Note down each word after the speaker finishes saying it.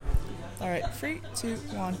Alright, 3, 2,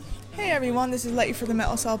 1. Hey everyone, this is Letty for the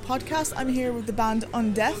Metal Cell podcast. I'm here with the band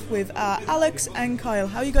Undeath with Alex and Kyle.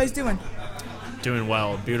 How are you guys doing? Doing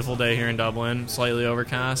well. Beautiful day here in Dublin. Slightly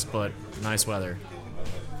overcast, but nice weather.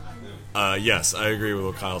 Yes, I agree with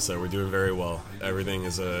what Kyle said. We're doing very well. Everything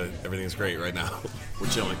is great right now. We're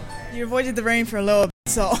chilling. You avoided the rain for a little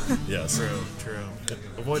bit, so... Yes. True.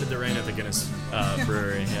 Avoided the rain at the Guinness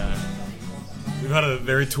brewery, yeah. We've had a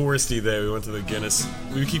very touristy day. We went to the Guinness...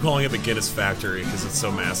 We keep calling it the Guinness Factory because it's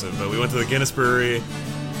so massive. But we went to the Guinness brewery,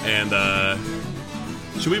 and,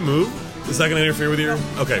 should we move? Is that going to interfere with you?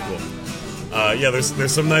 Okay, cool. Yeah,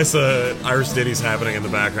 there's some nice Irish ditties happening in the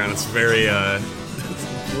background. It's very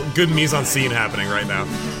good mise-en-scene happening right now.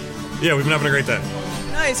 Yeah, we've been having a great day.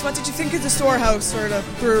 Nice. What did you think of the storehouse or the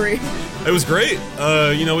brewery? It was great.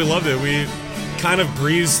 We loved it. We kind of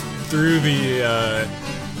breezed through the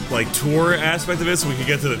tour aspect of it so we could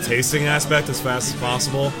get to the tasting aspect as fast as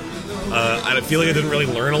possible. I feel like I didn't really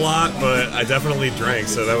learn a lot, but I definitely drank,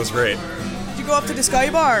 so that was great. Did you go up to the Sky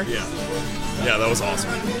Bar? Yeah, that was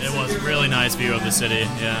awesome. It was a really nice view of the city,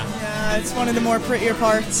 yeah. Yeah, it's one of the more prettier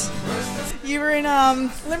parts. You were in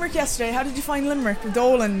Limerick yesterday. How did you find Limerick, the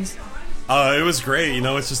Dolan's? It was great.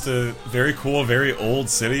 It's just a very cool, very old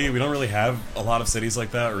city. We don't really have a lot of cities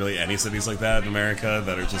like that, or really any cities like that in America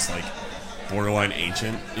that are just like borderline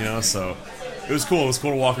ancient, so it was cool. It was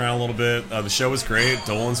cool to walk around a little bit. The show was great.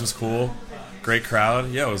 Dolan's was cool. Great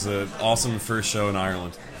crowd. Yeah, it was an awesome first show in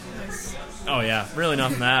Ireland. Oh yeah, really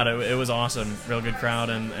nothing to add. It was awesome. Real good crowd,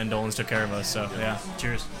 and Dolan's took care of us, so yeah,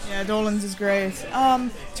 cheers. Yeah, Dolan's is great.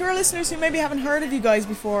 To our listeners who maybe haven't heard of you guys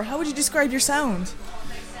before, how would you describe your sound?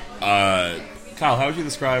 Kyle, how would you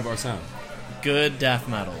describe our sound? Good death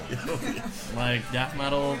metal. Like, death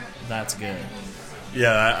metal, that's good.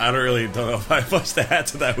 Yeah, I don't know if I have much to add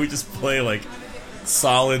to that. We just play, like,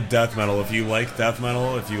 solid death metal. If you like death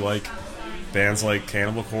metal, if you like bands like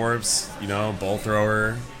Cannibal Corpse, Bull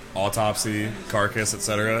Thrower, Autopsy, Carcass,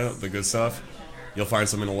 etc., the good stuff, you'll find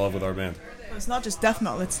something to love with our band. It's not just death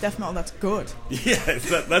metal, it's death metal that's good. Yeah,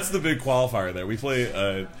 that's the big qualifier there. We play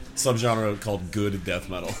a subgenre called good death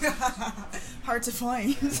metal. Hard to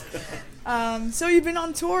find. So you've been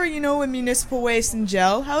on tour, with Municipal Waste and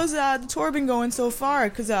Gel. How's the tour been going so far?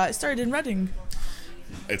 Because it started in Reading.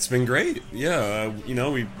 It's been great. Yeah,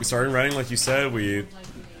 we started in Reading, like you said. We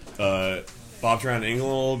bopped around England a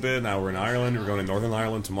little bit. Now we're in Ireland. We're going to Northern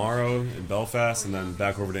Ireland tomorrow in Belfast, and then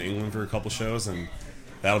back over to England for a couple shows, and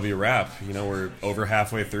that'll be a wrap. We're over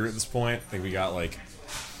halfway through at this point. I think we got like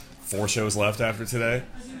 4 shows left after today.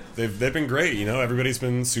 They've been great. Everybody's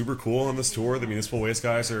been super cool on this tour. The Municipal Waste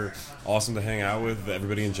guys are awesome to hang out with.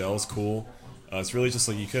 Everybody in Gel is cool. It's really just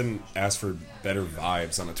like you couldn't ask for better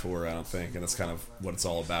vibes on a tour, I don't think, and that's kind of what it's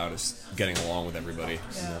all about, is getting along with everybody.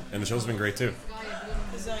 Yeah. And the show's been great too.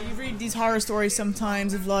 You read these horror stories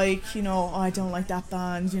sometimes of like, I don't like that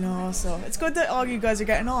band, so it's good that all you guys are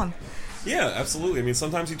getting on. Yeah, absolutely. I mean,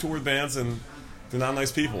 sometimes you tour with bands and they're not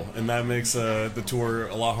nice people, and that makes the tour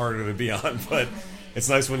a lot harder to be on, but it's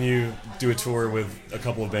nice when you do a tour with a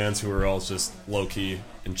couple of bands who are all just low-key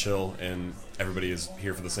and chill, and everybody is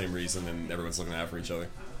here for the same reason, and everyone's looking out for each other.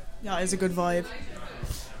 Yeah, it's a good vibe.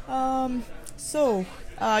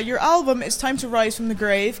 Your album, It's Time to Rise from the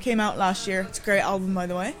Grave, came out last year. It's a great album, by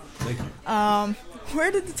the way. Thank you.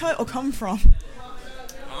 Where did the title come from?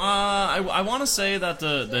 I want to say that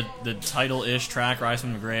the title-ish track, Rise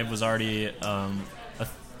from the Grave, was already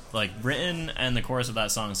written, and the chorus of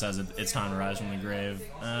that song says it's time to rise from the grave.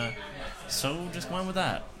 So just went with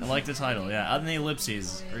that. I like the title, yeah. And the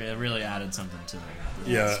ellipses really added something to it.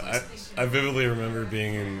 Yeah, I vividly remember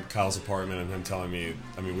being in Kyle's apartment and him telling me,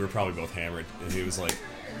 we were probably both hammered, and he was like,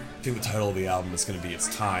 I think the title of the album is going to be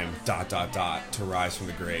It's Time, ... to Rise from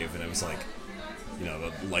the Grave, and it was like,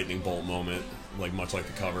 the lightning bolt moment, like much like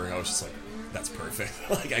the cover. I was just like, that's perfect.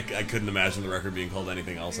 Like I couldn't imagine the record being called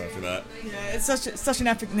anything else after that. Yeah, it's such an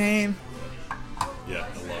epic name. Yeah,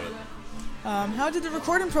 I love it. How did the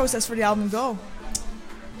recording process for the album go?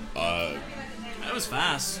 It was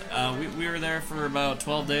fast. We were there for about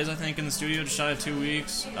 12 days, I think, in the studio, just shy of 2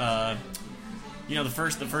 weeks. The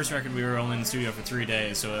first record we were only in the studio for 3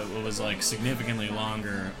 days, so it was like significantly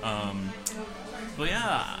longer. But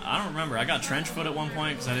yeah, I don't remember. I got trench foot at one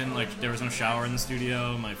point because I didn't there was no shower in the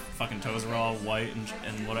studio. My fucking toes were all white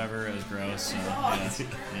and whatever. It was gross. So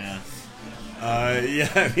yeah.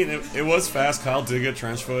 It was fast. Kyle did get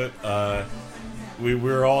trench foot. We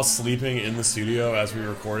were all sleeping in the studio as we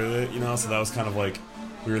recorded it, so that was kind of like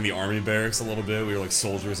we were in the army barracks a little bit. We were like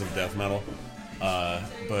soldiers of death metal.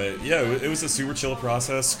 But yeah, it was a super chill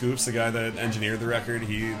process. Scoops, the guy that engineered the record,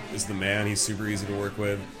 he is the man. He's super easy to work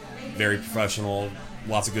with. Very professional,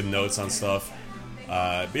 lots of good notes on stuff.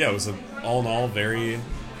 But yeah, it was all in all very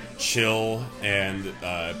chill and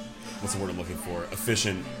what's the word I'm looking for?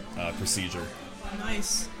 Efficient procedure.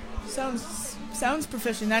 Nice. Sounds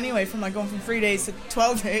proficient anyway, from like going from 3 days to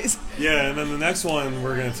 12 days. Yeah, and then the next one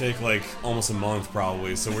we're gonna take like almost a month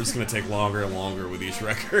probably, so we're just gonna take longer and longer with each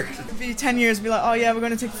record. It'll be 10 years, be like, oh yeah, we're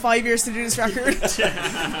going to take 5 years to do this record.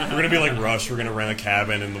 We're gonna be like Rush. We're gonna rent a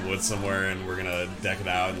cabin in the woods somewhere, and we're gonna deck it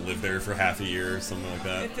out and live there for half a year or something like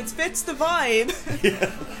that. If it fits the vibe.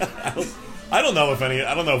 Yeah. I don't know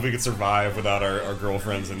if we could survive without our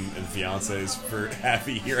girlfriends and fiancés for half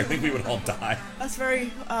a year. I think we would all die. That's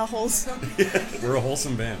very wholesome. Yeah, we're a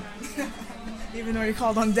wholesome band. Even though you're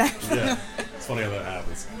called Undeath. Yeah, it's funny how that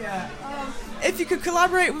happens. Yeah. If you could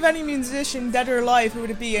collaborate with any musician, dead or alive, who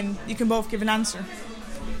would it be? And you can both give an answer.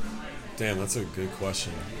 Damn, that's a good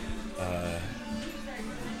question. I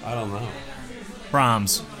don't know.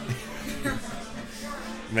 Brahms.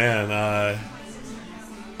 Man,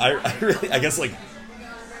 I really, I guess like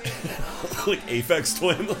Aphex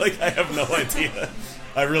Twin. Like, I have no idea.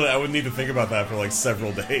 I would need to think about that for like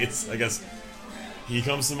several days. I guess he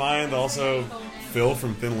comes to mind. Also, Phil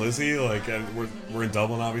from Thin Lizzy. Like, we're in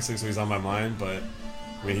Dublin obviously, so he's on my mind. But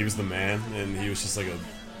I mean, he was the man, and he was just like a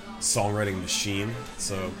songwriting machine.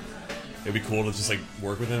 So it'd be cool to just like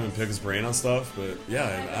work with him and pick his brain on stuff. But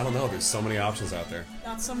yeah, I don't know. There's so many options out there.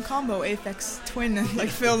 That's some combo, Aphex Twin and like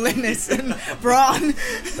Phil Linus and Braun.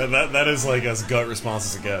 That is like as gut response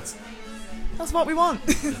as it gets. That's what we want.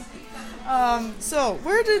 So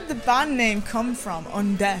where did the band name come from,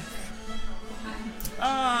 Undeath?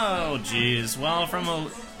 Oh, geez. Well, from a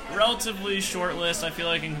relatively short list, I feel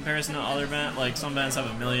like, in comparison to other bands. Like, some bands have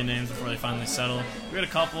a million names before they finally settle. We had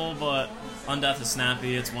a couple, but Undeath is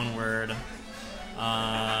snappy. It's one word.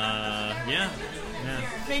 Yeah.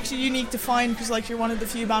 Makes you unique to find, because like you're one of the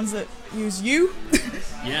few bands that use you.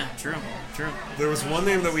 Yeah, true. There was one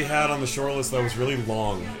name that we had on the short list that was really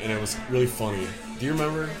long, and it was really funny. Do you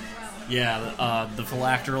remember? Yeah, the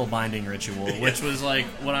phylacteral binding ritual, which was like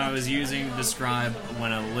what I was using to describe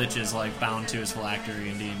when a lich is like bound to his phylactery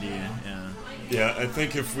in D&D. Yeah. Yeah, I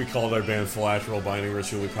think if we called our band Phylacteral Binding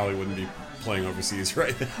Ritual, we probably wouldn't be playing overseas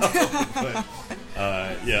right now. But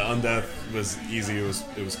yeah, Undeath was easy. It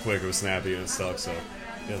was quick. It was snappy, and it stuck. So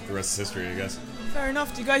yeah, the rest is history, I guess. Fair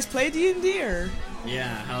enough. Do you guys play D&D or? Yeah,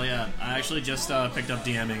 hell yeah. I actually just picked up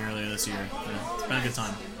DMing earlier this year. Yeah, it's been a good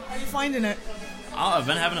time. How are you finding it? I've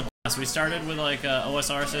been having a blast. We started with like a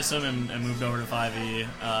OSR system and moved over to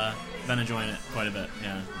 5e. Been enjoying it quite a bit.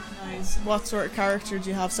 Yeah. Nice. What sort of character do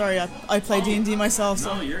you have? Sorry, I play D&D myself.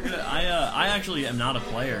 So. No, you're good. I actually am not a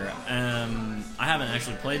player. I haven't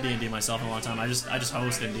actually played D&D myself in a long time. I just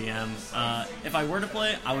host and DM. If I were to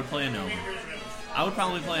play, I would play a gnome. I would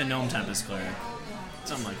probably play a gnome Tempest cleric.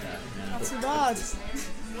 Something like that. Yeah. Not too bad.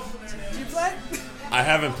 Do you play? I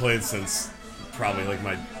haven't played since probably like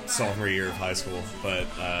my sophomore year of high school, but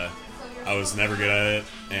I was never good at it,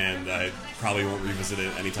 and I probably won't revisit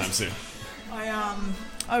it anytime soon.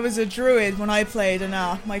 I was a druid when I played, and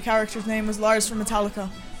my character's name was Lars from Metallica.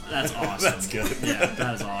 That's awesome. That's good. Yeah,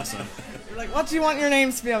 that is awesome. You're like, what do you want your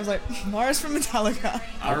names to be? I was like, Lars from Metallica.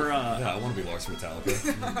 Yeah, I want to be Lars from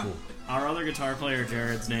Metallica. Cool. Our other guitar player,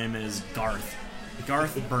 Jared's name is Garth.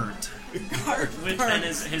 Garth Burnt. Garth Burnt. And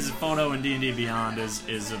his photo in D&D Beyond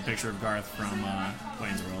is a picture of Garth from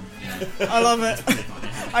Wayne's World. Yeah. I love it.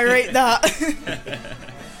 I rate that.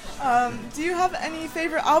 Do you have any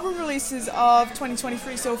favorite album releases of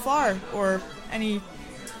 2023 so far, or any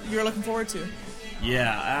you're looking forward to?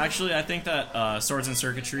 Yeah, actually, I think that Swords and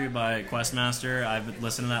Circuitry by Questmaster, I've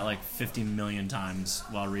listened to that like 50 million times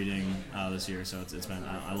while reading this year, so it's been,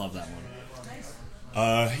 I love that one.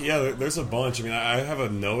 Yeah, there's a bunch. I mean, I have a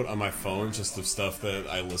note on my phone just of stuff that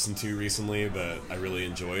I listened to recently that I really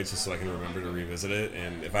enjoyed, just so I can remember to revisit it.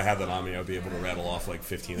 And if I had that on me, I'd be able to rattle off like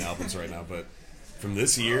 15 albums right now. But from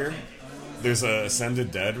this year, there's a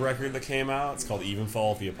Ascended Dead record that came out. It's called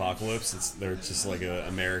Evenfall of the Apocalypse. They're just like an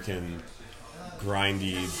American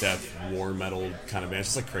grindy death war metal kind of band.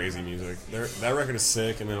 It's just like crazy music. That record is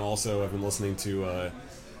sick. And then also I've been listening to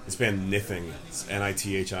this band Nithing. It's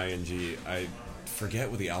Nithing. I forget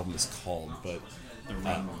what the album is called, but the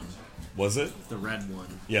red one. Was it the red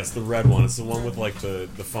one? Yes, the red one. It's the one with like the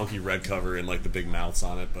funky red cover and like the big mouths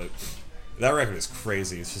on it. But that record is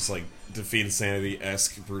crazy. It's just like Defeat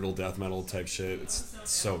Insanity-esque brutal death metal type shit. It's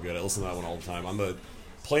so good. I listen to that one all the time. On the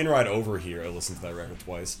plane ride over here, I listened to that record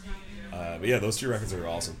twice. But yeah, those two records are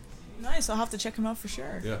awesome. Nice. I'll have to check them out for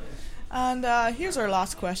sure. Yeah. And here's our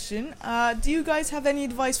last question. Do you guys have any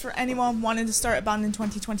advice for anyone wanting to start a band in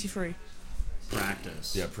 2023?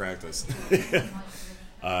 Practice. Yeah, practice.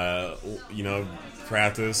 You know,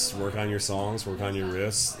 practice, work on your songs, work on your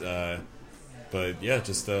riffs. But yeah,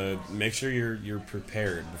 just make sure you're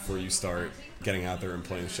prepared before you start getting out there and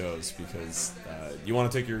playing shows, because you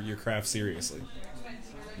want to take your craft seriously.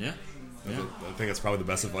 Yeah. I think that's probably the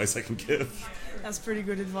best advice I can give. That's pretty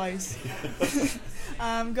good advice.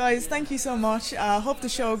 Guys, thank you so much. Hope the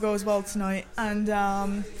show goes well tonight.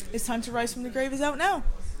 And it's time to Rise from the Grave is out now.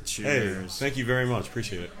 Cheers. Hey, thank you very much.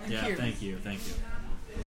 Appreciate it. Thank you.